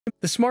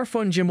The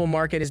smartphone gimbal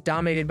market is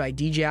dominated by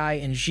DJI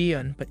and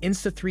Zhiyun, but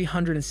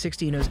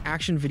Insta360 knows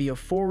action video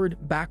forward,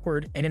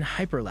 backward, and in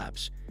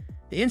hyperlapse.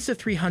 The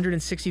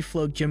Insta360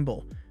 Flow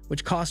gimbal,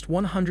 which cost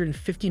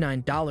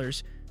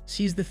 $159,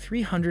 sees the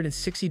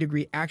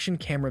 360-degree action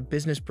camera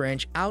business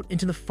branch out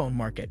into the phone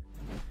market.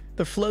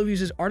 The Flow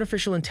uses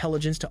artificial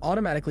intelligence to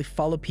automatically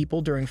follow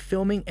people during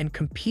filming and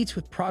competes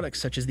with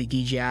products such as the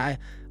DJI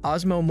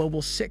Osmo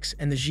Mobile 6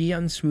 and the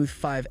Zhiyun Smooth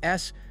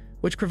 5S,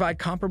 which provide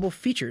comparable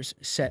features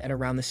set at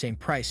around the same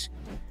price.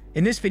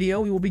 In this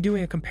video, we will be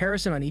doing a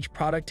comparison on each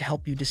product to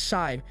help you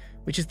decide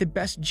which is the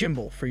best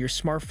gimbal for your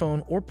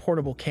smartphone or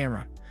portable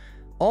camera.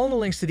 All the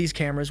links to these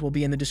cameras will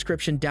be in the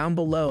description down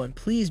below, and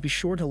please be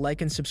sure to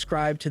like and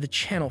subscribe to the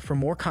channel for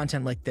more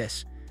content like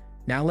this.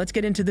 Now let's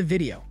get into the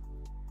video.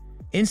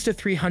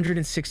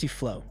 Insta360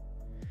 Flow.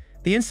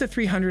 The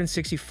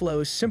Insta360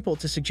 Flow is simple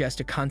to suggest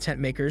to content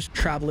makers,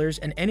 travelers,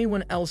 and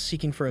anyone else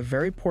seeking for a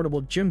very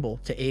portable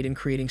gimbal to aid in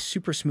creating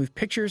super smooth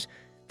pictures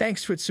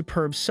thanks to its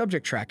superb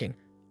subject tracking,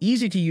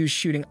 easy-to-use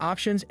shooting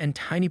options, and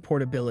tiny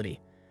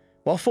portability.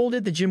 While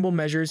folded, the gimbal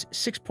measures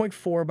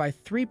 6.4 by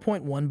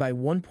 3.1 by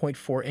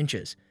 1.4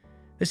 inches.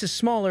 This is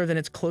smaller than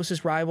its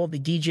closest rival, the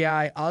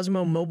DJI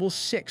Osmo Mobile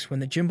 6, when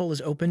the gimbal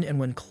is opened and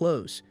when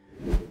closed.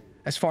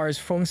 As far as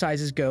phone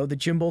sizes go, the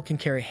gimbal can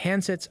carry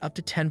handsets up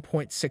to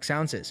 10.6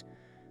 ounces.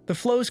 The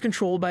Flow is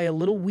controlled by a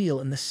little wheel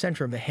in the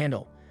center of the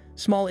handle.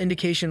 Small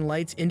indication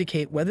lights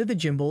indicate whether the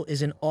gimbal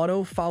is in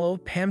auto follow,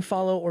 pan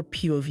follow, or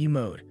POV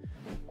mode.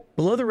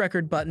 Below the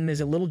record button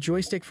is a little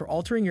joystick for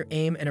altering your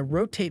aim and a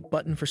rotate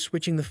button for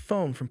switching the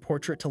phone from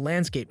portrait to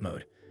landscape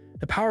mode.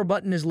 The power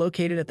button is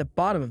located at the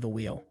bottom of the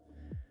wheel.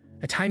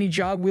 A tiny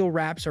jog wheel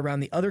wraps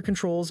around the other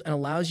controls and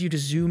allows you to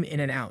zoom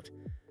in and out.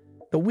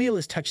 The wheel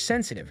is touch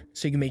sensitive,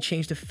 so you may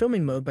change to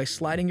filming mode by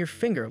sliding your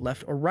finger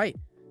left or right,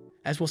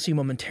 as we'll see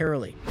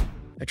momentarily.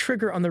 A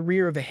trigger on the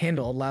rear of the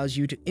handle allows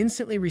you to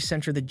instantly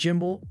recenter the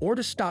gimbal or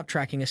to stop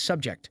tracking a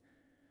subject.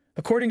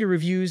 According to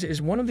reviews, it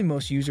is one of the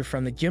most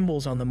user-friendly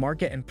gimbals on the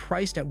market, and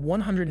priced at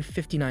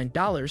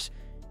 $159,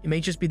 it may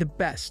just be the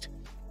best.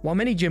 While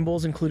many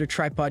gimbals include a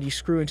tripod you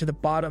screw into the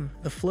bottom,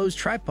 the Flow's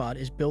tripod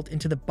is built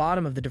into the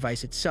bottom of the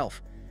device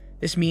itself.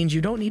 This means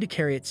you don't need to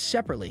carry it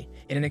separately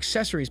in an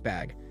accessories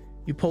bag.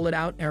 You pull it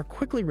out and are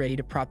quickly ready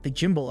to prop the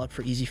gimbal up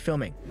for easy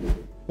filming.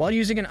 While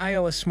using an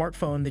iOS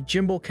smartphone, the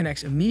gimbal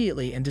connects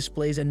immediately and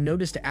displays a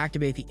notice to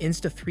activate the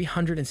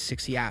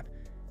Insta360 app.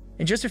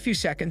 In just a few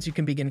seconds, you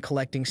can begin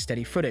collecting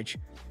steady footage.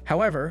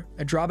 However,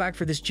 a drawback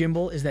for this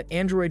gimbal is that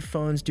Android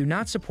phones do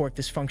not support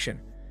this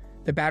function.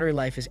 The battery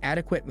life is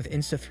adequate, with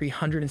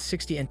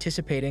Insta360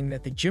 anticipating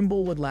that the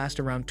gimbal would last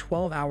around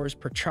 12 hours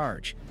per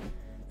charge.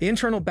 The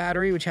internal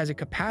battery, which has a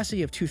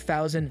capacity of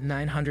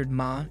 2,900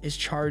 mAh, is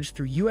charged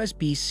through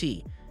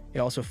USB-C. It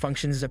also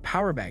functions as a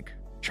power bank,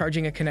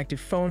 charging a connected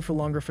phone for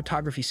longer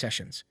photography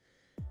sessions.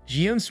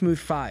 Zhiyun Smooth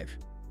 5.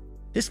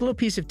 This little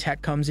piece of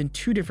tech comes in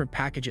two different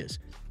packages,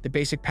 the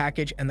basic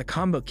package and the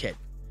combo kit.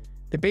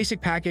 The basic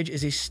package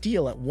is a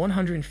steal at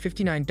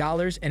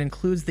 $159 and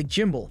includes the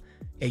gimbal,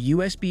 a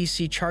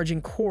USB-C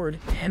charging cord,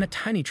 and a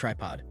tiny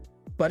tripod.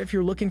 But if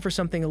you're looking for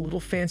something a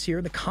little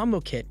fancier, the combo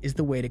kit is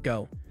the way to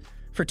go.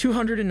 For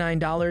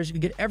 $209, you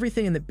get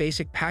everything in the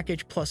basic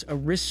package, plus a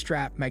wrist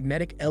strap,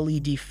 magnetic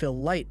LED fill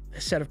light,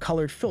 a set of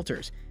colored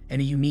filters, and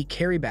a unique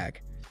carry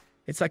bag.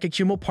 It's like a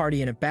gimbal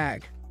party in a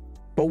bag.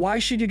 But why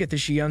should you get the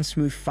Zhiyun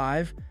Smooth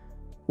 5?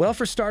 Well,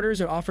 for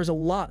starters, it offers a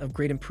lot of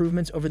great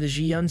improvements over the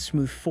Zhiyun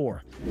Smooth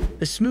 4.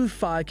 The Smooth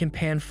 5 can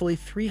pan fully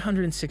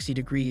 360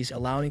 degrees,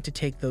 allowing it to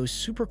take those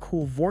super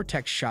cool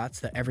vortex shots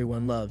that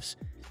everyone loves.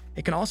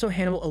 It can also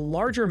handle a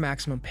larger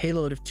maximum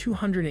payload of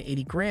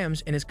 280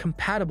 grams and is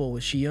compatible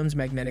with Zhiyun's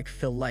magnetic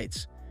fill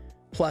lights.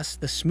 Plus,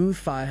 the Smooth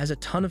 5 has a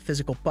ton of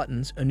physical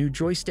buttons, a new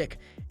joystick,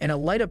 and a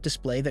light-up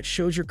display that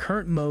shows your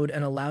current mode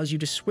and allows you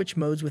to switch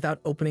modes without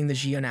opening the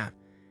Zhiyun app.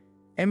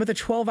 And with a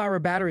 12-hour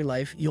battery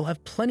life, you'll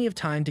have plenty of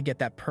time to get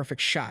that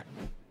perfect shot.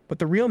 But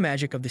the real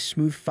magic of the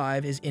Smooth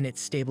 5 is in its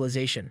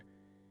stabilization.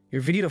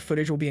 Your video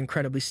footage will be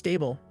incredibly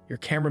stable, your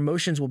camera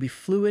motions will be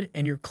fluid,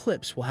 and your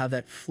clips will have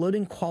that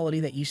floating quality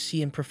that you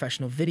see in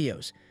professional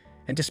videos.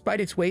 And despite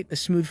its weight, the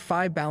Smooth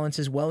 5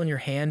 balances well in your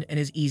hand and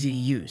is easy to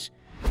use.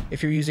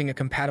 If you're using a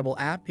compatible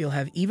app, you'll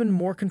have even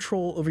more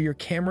control over your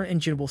camera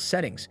and gimbal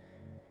settings.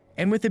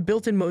 And with the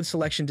built-in mode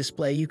selection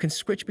display, you can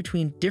switch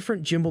between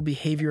different gimbal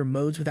behavior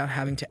modes without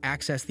having to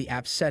access the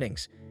app's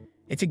settings.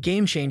 It's a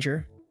game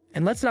changer,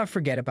 and let's not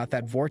forget about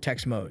that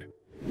vortex mode.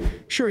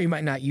 Sure, you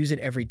might not use it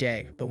every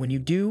day, but when you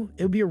do,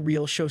 it'll be a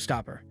real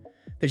showstopper.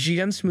 The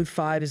Zhiyun Smooth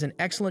 5 is an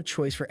excellent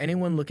choice for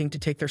anyone looking to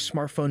take their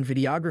smartphone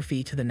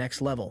videography to the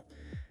next level.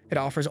 It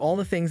offers all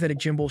the things that a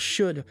gimbal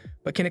should,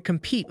 but can it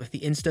compete with the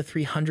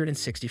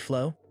Insta360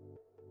 Flow?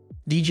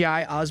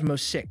 DJI Osmo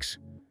 6.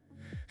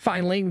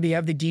 Finally, we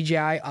have the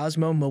DJI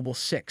Osmo Mobile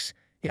 6.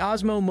 The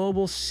Osmo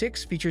Mobile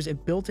 6 features a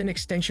built-in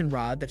extension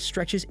rod that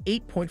stretches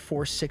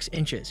 8.46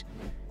 inches.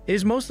 It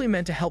is mostly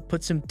meant to help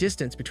put some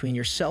distance between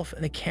yourself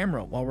and the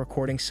camera while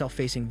recording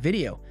self-facing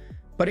video,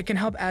 but it can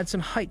help add some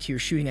height to your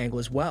shooting angle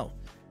as well.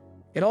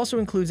 It also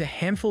includes a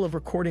handful of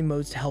recording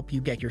modes to help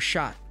you get your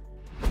shot.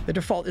 The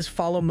default is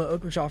follow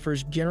mode, which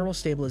offers general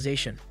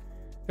stabilization.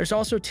 There's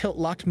also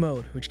tilt-locked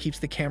mode, which keeps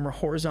the camera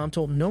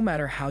horizontal no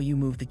matter how you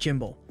move the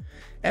gimbal.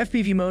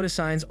 FPV mode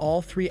assigns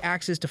all three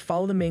axes to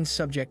follow the main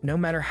subject no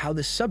matter how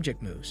the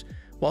subject moves,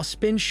 while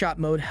spin shot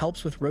mode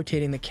helps with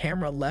rotating the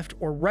camera left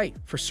or right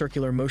for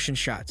circular motion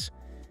shots.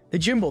 The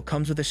gimbal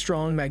comes with a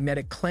strong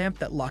magnetic clamp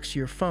that locks to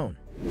your phone.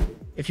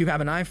 If you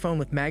have an iPhone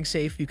with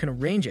MagSafe, you can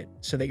arrange it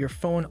so that your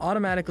phone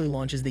automatically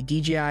launches the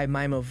DJI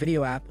Mimo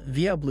video app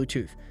via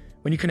Bluetooth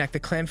when you connect the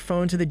clamped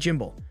phone to the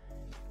gimbal.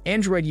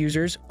 Android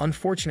users,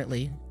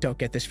 unfortunately, don't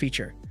get this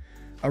feature.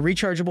 A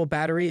rechargeable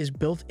battery is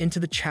built into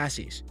the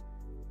chassis.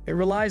 It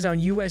relies on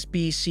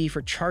USB-C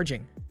for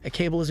charging. A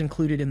cable is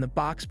included in the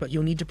box, but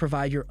you'll need to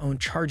provide your own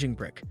charging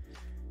brick.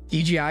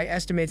 DJI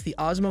estimates the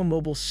Osmo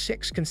Mobile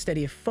 6 can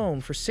steady a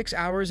phone for 6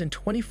 hours and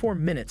 24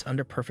 minutes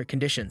under perfect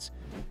conditions.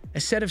 A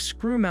set of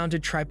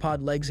screw-mounted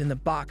tripod legs in the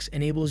box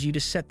enables you to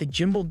set the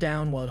gimbal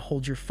down while it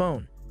holds your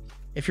phone.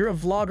 If you're a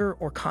vlogger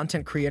or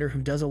content creator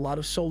who does a lot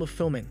of solo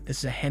filming, this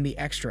is a handy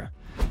extra.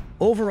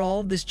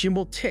 Overall, this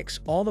gimbal ticks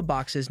all the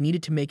boxes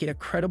needed to make it a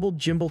credible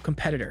gimbal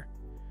competitor.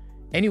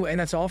 Anyway, and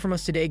that's all from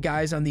us today,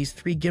 guys, on these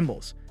 3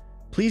 gimbals.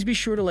 Please be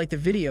sure to like the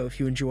video if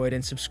you enjoyed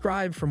and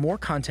subscribe for more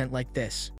content like this.